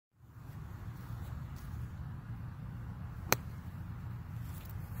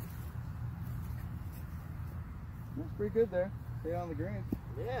That's pretty good there. Stay on the green.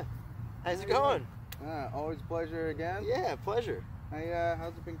 Yeah. How's it going? Always a pleasure again. Yeah, pleasure. Hey,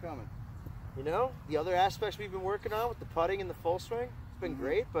 how's it been coming? You know, the other aspects we've been working on with the putting and the full swing, it's been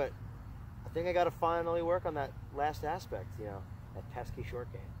great, but I think I got to finally work on that last aspect, you know, that pesky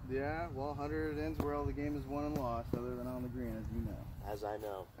short game. Yeah, well, 100 ends where all the game is won and lost, other than on the green, as you know. As I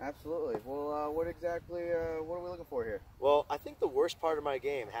know. Absolutely. Well, what exactly, what are we looking for here? Well, I think the worst part of my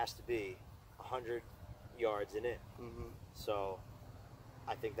game has to be 100 yards in it. So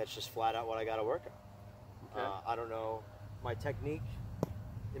I think that's just flat out what I got to work on. Okay. I don't know. My technique,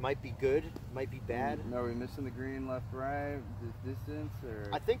 it might be good, it might be bad. Are we missing the green left, right, the distance, or?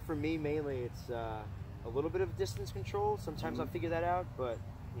 I think for me, mainly, it's a little bit of distance control. Sometimes I figure that out, but,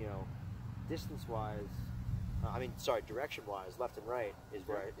 you know, distance-wise, direction-wise, left and right is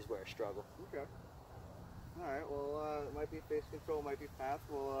where I struggle. Okay. All right. Well, it might be face control, might be path.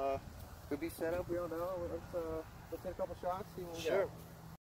 Well, could be set up. We don't know. Let's hit a couple shots. See what we got. Sure.